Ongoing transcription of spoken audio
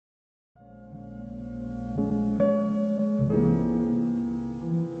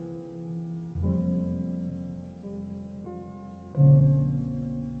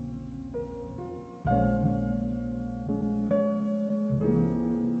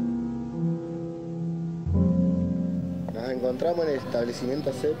encontramos en el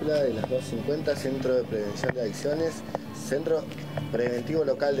establecimiento CEPLA de las 250, Centro de Prevención de Adicciones, Centro Preventivo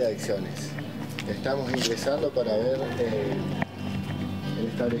Local de Adicciones. Estamos ingresando para ver el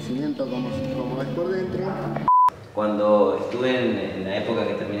establecimiento como es por dentro. Cuando estuve en la época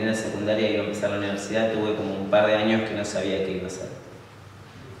que terminé la secundaria y iba a empezar la universidad, tuve como un par de años que no sabía qué iba a hacer.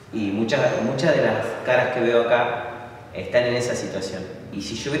 Y muchas de las caras que veo acá están en esa situación. Y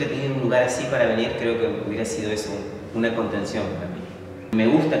si yo hubiera tenido un lugar así para venir, creo que hubiera sido eso una contención para mí. Me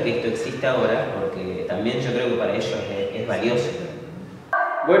gusta que esto exista ahora porque también yo creo que para ellos es valioso.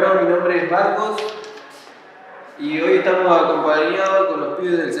 Bueno, mi nombre es Marcos y hoy estamos acompañados con los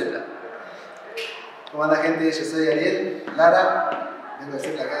pibes del CEPLA. ¿Cómo anda, gente? Yo soy Ariel Lara, vengo del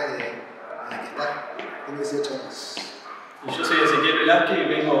CEPLA acá desde que está, tengo 18 años. Y yo soy Ezequiel Velázquez y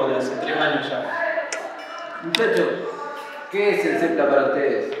vengo de hace 3 años ya. Muchachos, ¿qué es el CEPLA para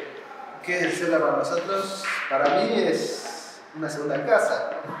ustedes? ¿Qué es el CEPLA para nosotros? Para mí es una segunda casa.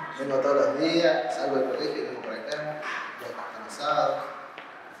 Vengo todos los días, salgo del colegio, vengo por acá, los sábados.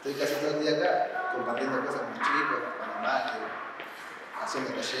 Estoy casi todo el día acá, compartiendo cosas con los chicos, con la mate, haciendo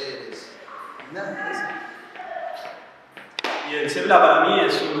talleres. Nada, eso. Y el CEPLA para mí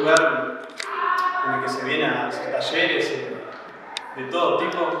es un lugar en el que se vienen a hacer talleres de todo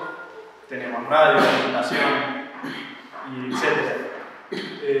tipo. Tenemos radio, presentación y etc.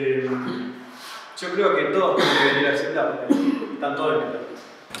 Yo creo que todos tienen que venir al CEPLA porque están todos invitados.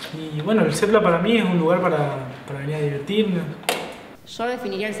 Y bueno, el CEPLA para mí es un lugar para venir a divertirnos. Yo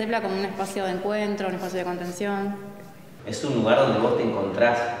definiría el CEPLA como un espacio de encuentro, un espacio de contención. Es un lugar donde vos te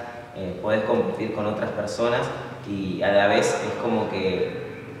encontrás, podés compartir con otras personas y a la vez es como que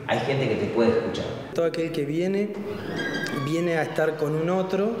hay gente que te puede escuchar. Todo aquel que viene a estar con un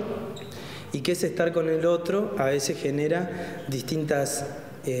otro, y que ese estar con el otro a veces genera distintas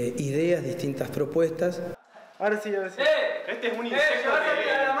ideas, distintas propuestas. Ahora sí. Este es un insecto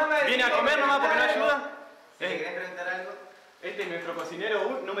que viene a comer nomás porque no ayuda. ¿Querés preguntar algo? Este es nuestro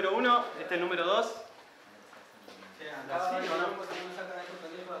cocinero número 1, este es el número 2.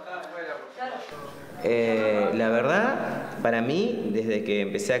 La verdad, para mí, desde que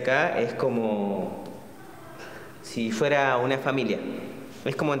empecé acá, es como si fuera una familia.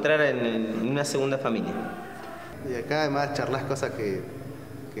 Es como entrar en una segunda familia. Y acá además charlas cosas que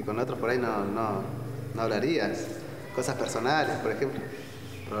con otros por ahí no hablarías. Cosas personales, por ejemplo.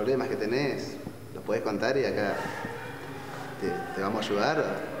 Problemas que tenés, los podés contar y acá te vamos a ayudar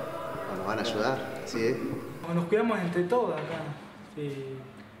o nos van a ayudar. Así es. Nos cuidamos entre todos acá.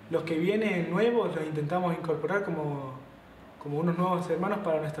 Los que vienen nuevos los intentamos incorporar como unos nuevos hermanos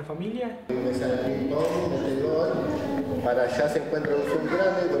para nuestra familia. Para allá se encuentra un zoom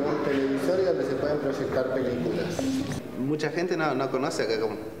grande con un televisor y donde se pueden proyectar películas. Mucha gente no conoce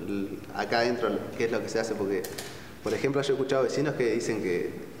acá adentro qué es lo que se hace porque, por ejemplo, yo he escuchado vecinos que dicen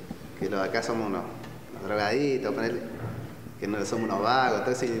que los de acá somos unos drogaditos, que no somos unos vagos,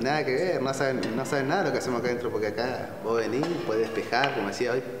 entonces nada que ver, no saben nada de lo que hacemos acá adentro porque acá vos venís, podés despejar, como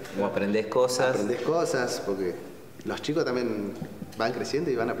decía hoy. Como aprendés cosas. Aprendés cosas porque los chicos también van creciendo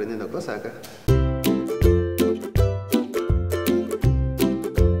y van aprendiendo cosas acá.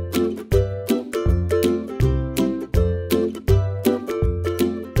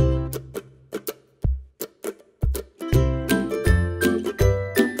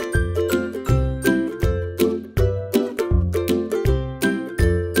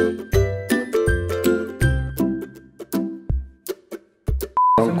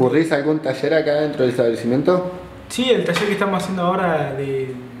 ¿Concurrís a algún taller acá dentro del establecimiento? Sí, el taller que estamos haciendo ahora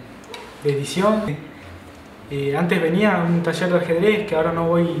de edición. Antes venía un taller de ajedrez que ahora no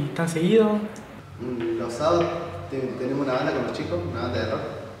voy tan seguido. Los sábados tenemos una banda con los chicos, una banda de rock.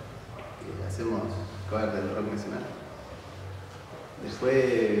 Y hacemos cover del rock nacional.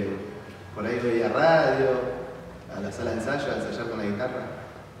 Después por ahí voy a radio, a la sala de ensayo, a ensayar con la guitarra,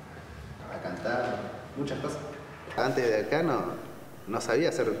 a cantar, muchas cosas. Antes de acá no sabía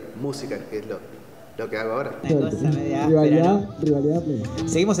hacer música, que es lo que hago ahora. Una cosa media áspera, ¿no?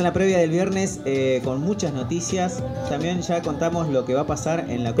 Seguimos en la previa del viernes con muchas noticias. También ya contamos lo que va a pasar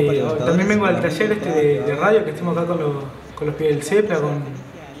en la Copa Libertadores. También vengo al taller de radio que estuvimos acá con los pibes del CEPLA,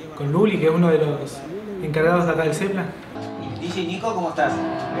 con Luli, que es uno de los encargados de acá del CEPLA. DJ Nico, ¿cómo estás?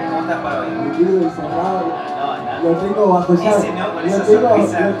 ¿Cómo estás para hoy? Me quiero encerrado. Lo tengo bajo llave. Lo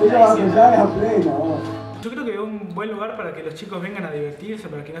tengo bajo llave a pleno. Yo creo que es un buen lugar para que los chicos vengan a divertirse,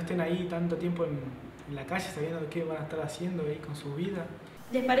 para que no estén ahí tanto tiempo en la calle sabiendo qué van a estar haciendo ahí con su vida.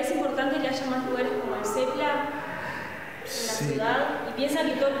 ¿Les parece importante que haya más lugares como el CEPLA en la ciudad? ¿Y piensan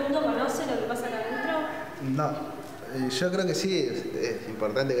que todo el mundo conoce lo que pasa acá adentro? No, yo creo que sí, es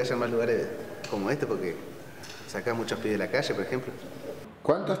importante que haya más lugares como este porque sacás muchos pibes de la calle, por ejemplo.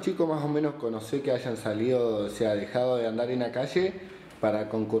 ¿Cuántos chicos más o menos conocés que hayan salido, o sea, dejado de andar en la calle para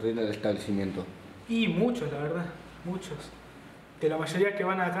concurrir al establecimiento? Y muchos, la verdad, muchos. De la mayoría que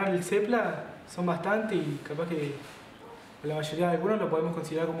van acá en el CEPLA son bastantes y capaz que la mayoría de algunos lo podemos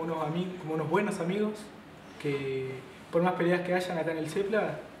considerar como unos amigos, como unos buenos amigos, que por más peleas que hayan acá en el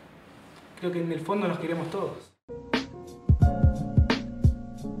CEPLA, creo que en el fondo nos queremos todos.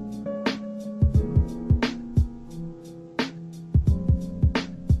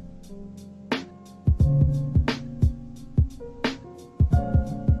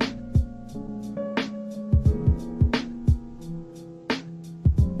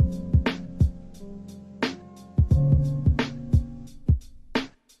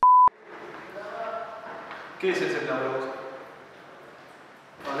 ¿Qué es el CEPLA para vos?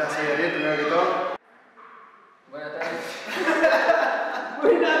 Hola, soy Ariel, primero que todo. Buenas tardes.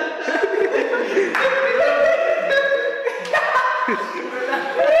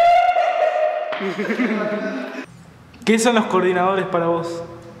 ¿Qué son los coordinadores para vos?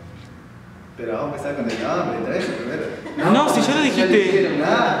 Pero vamos a empezar con el nombre, trae eso primero. No, si ya lo dijiste.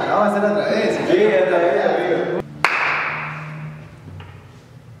 Nada, vamos a hacerlo otra vez. Sí, otra vez, amigo.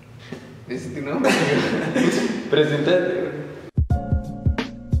 ¿Ese es tu nombre? Presentate.